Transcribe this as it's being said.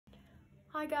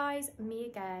Hi guys, me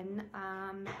again.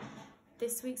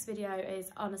 This week's video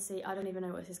is honestly, I don't even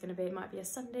know what this is going to be. It might be a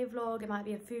Sunday vlog, it might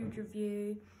be a food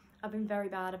review. I've been very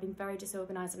bad, I've been very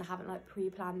disorganised and I haven't like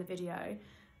pre-planned the video.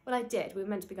 Well, I did. We were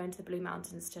meant to be going to the Blue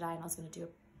Mountains today and I was going to do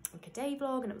a day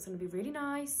vlog and it was going to be really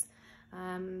nice.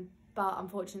 But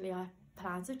unfortunately, our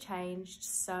plans have changed.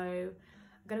 So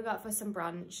I'm going to go out for some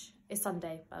brunch. It's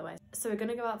Sunday, by the way. So we're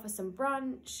going to go out for some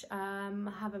brunch,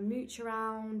 have a mooch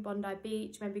around Bondi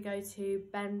Beach, maybe go to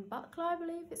Ben Buckler, I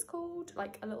believe it's called,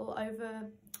 like a little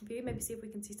overview, maybe see if we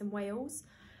can see some whales.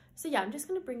 So yeah, I'm just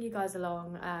going to bring you guys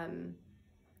along.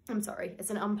 I'm sorry, it's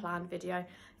an unplanned video.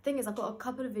 The thing is, I've got a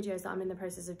couple of videos that I'm in the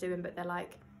process of doing, but they're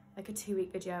like a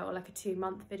 2-week video or like a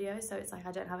 2-month video. So it's like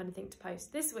I don't have anything to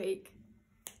post this week.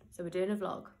 So we're doing a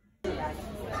vlog.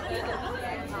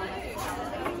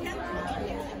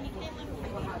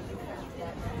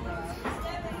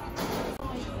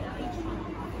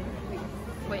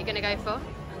 What are you going to go for?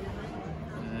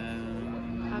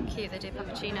 How cute, they do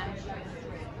puppuccino.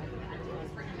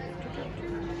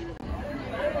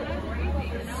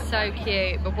 So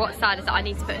cute, but what's sad is that I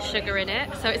need to put sugar in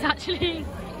it, so it's actually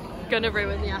going to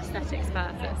ruin the aesthetics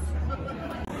purpose.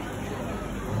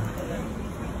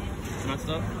 Messed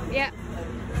up? Yeah,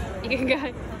 you can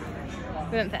go.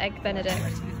 We went for egg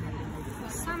benedict.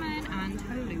 Salmon and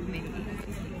halloumi.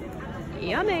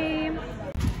 Yummy!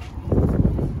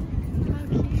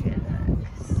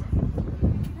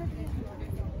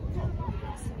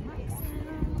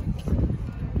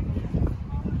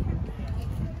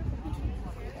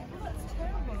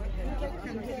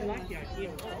 How cute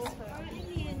it looks.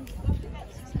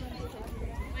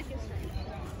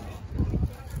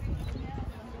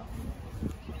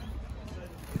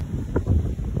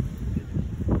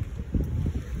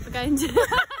 We're going to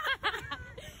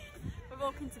we're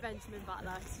walking to Benjamin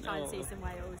Butler to try and see some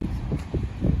whales.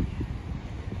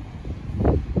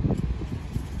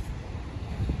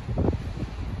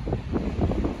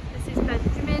 This is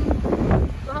Benjamin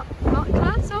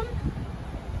Butler, Tom.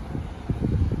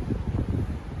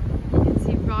 You can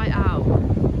see right out.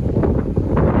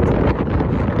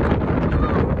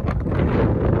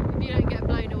 If you don't get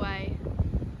blown away.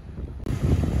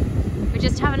 We're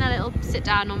just having a little sit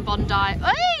down on Bondi.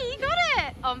 Hey, you got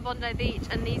it! On Bondi Beach,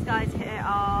 and these guys here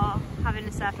are having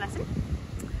a surf lesson.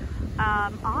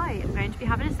 I am going to be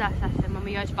having a surf lesson when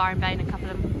we go to Byron Bay in a couple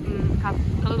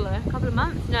of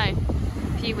months, no,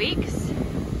 a few weeks.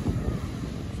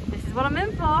 This is what I'm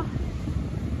in for.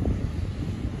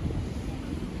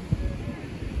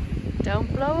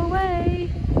 Don't blow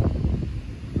away.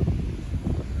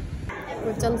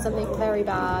 We've done something very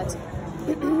bad.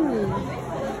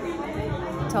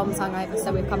 Tom's hungover,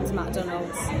 so we've come to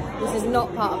McDonald's. This is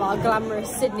not part of our glamorous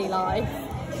Sydney life.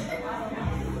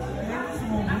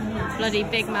 Bloody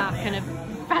Big Mac and a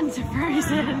Fanta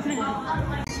Frozen.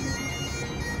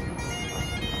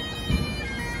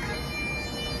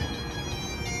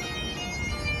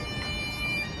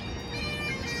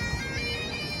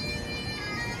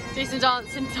 Do some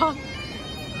dancing, Tom.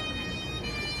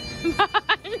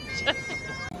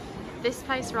 This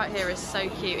place right here is so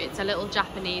cute. It's a little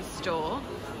Japanese store.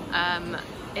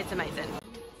 It's amazing.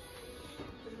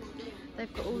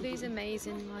 They've got all these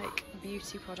amazing like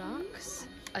beauty products,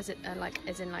 as in like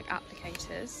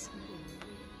applicators.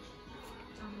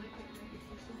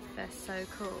 They're so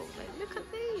cool. Like, look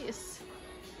at these.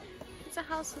 It's a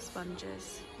house of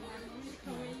sponges.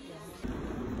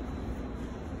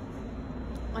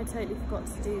 I totally forgot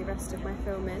to do the rest of my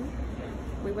filming.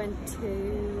 We went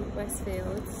to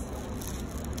Westfields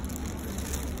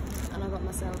and I got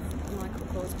myself a Michael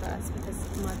Kors purse because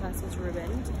my purse was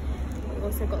ruined. We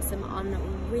also got some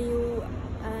unreal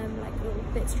like little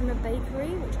bits from a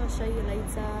bakery, which I'll show you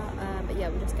later. But yeah,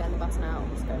 we're just getting the bus now,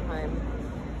 just going home.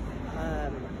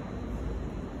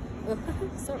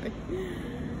 Sorry.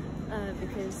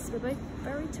 Because we're both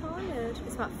very tired.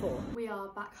 It's about 4. We are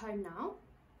back home now,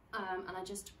 and I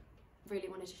just really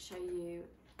wanted to show you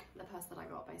the purse that I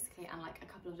got basically, and like a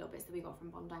couple of little bits that we got from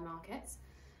Bondi markets.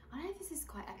 I don't know if this is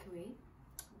quite echoey,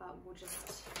 but we'll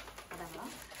just whatever.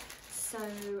 So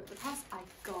the purse I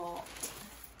got,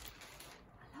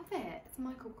 I love it. It's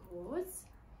Michael Kors.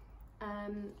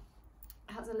 It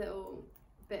has a little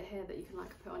bit here that you can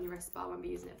like put on your wrist, but I won't be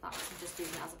using it for that. I'm just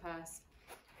using it as a purse.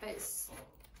 But it's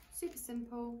super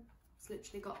simple. It's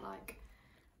literally got like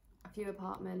a few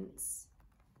compartments.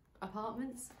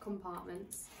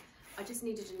 I just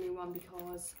needed a new one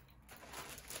because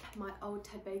my old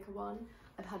Ted Baker one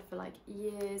I've had for like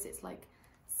years. It's like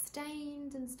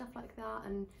stained and stuff like that,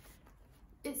 and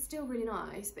it's still really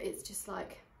nice, but it's just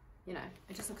like, you know,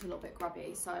 it just looks a little bit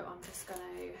grubby. So I'm just going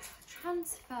to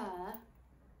transfer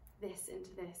this into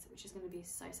into this, which is going to be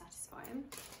so satisfying.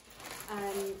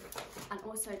 And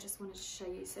also just wanted to show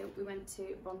you, so we went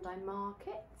to Bondi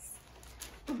markets,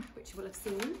 which you will have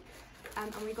seen,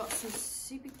 and we got some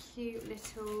super cute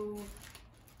little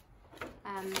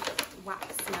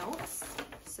wax melts.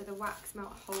 So the wax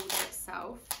melt holder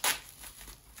itself,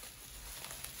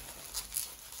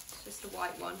 it's just a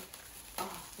white one.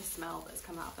 Oh, the smell that's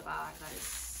come out of the bag, that is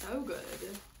so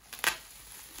good.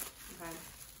 Okay,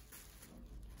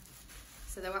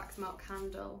 so the wax melt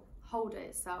candle holder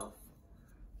itself,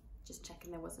 just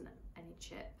checking there wasn't any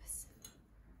chips,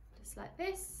 just like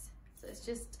this. So it's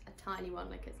just a tiny one,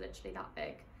 like it's literally that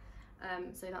big.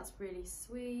 So that's really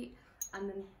sweet. And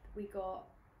then we got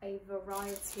a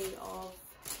variety of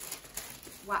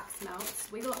wax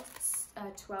melts. We got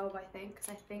 12, I think, because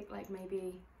I think like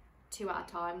maybe 2 at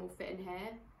a time will fit in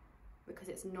here, because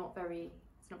it's not very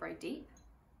deep.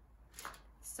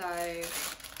 So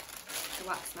the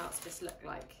wax melts just look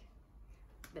like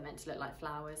they're meant to look like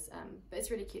flowers, but it's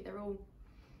really cute. They're all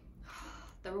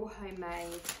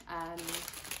homemade.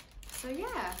 So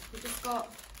yeah, we just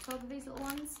got 12 of these little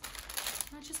ones,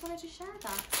 and I just wanted to share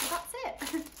that. So that's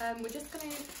it. We're just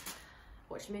gonna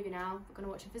watch a movie now. We're gonna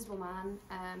watch Invisible Man,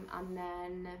 and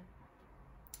then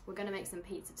we're gonna make some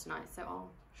pizza tonight, so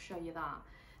I'll show you that.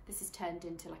 This has turned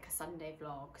into like a Sunday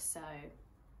vlog, so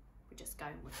we're just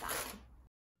going with that.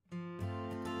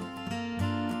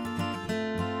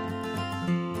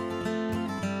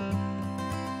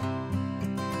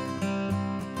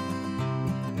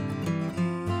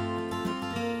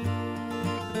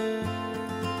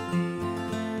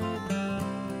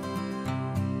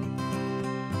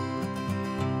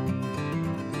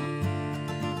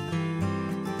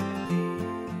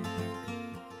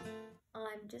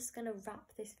 I'm just gonna wrap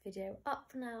this video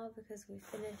up now because we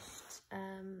finished.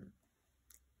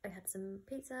 I had some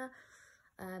pizza,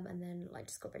 and then like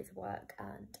just got ready for work,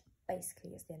 and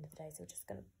basically it's the end of the day, so we're just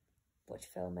gonna watch a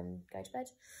film and go to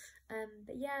bed.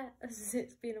 But yeah,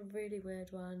 it's been a really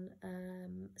weird one.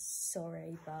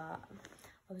 Sorry, but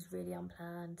I was really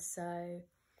unplanned, so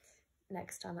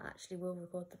next time I actually will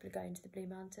record going to the Blue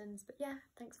Mountains. But yeah,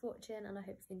 thanks for watching, and I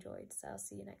hope you've enjoyed, so I'll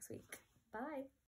see you next week. Bye.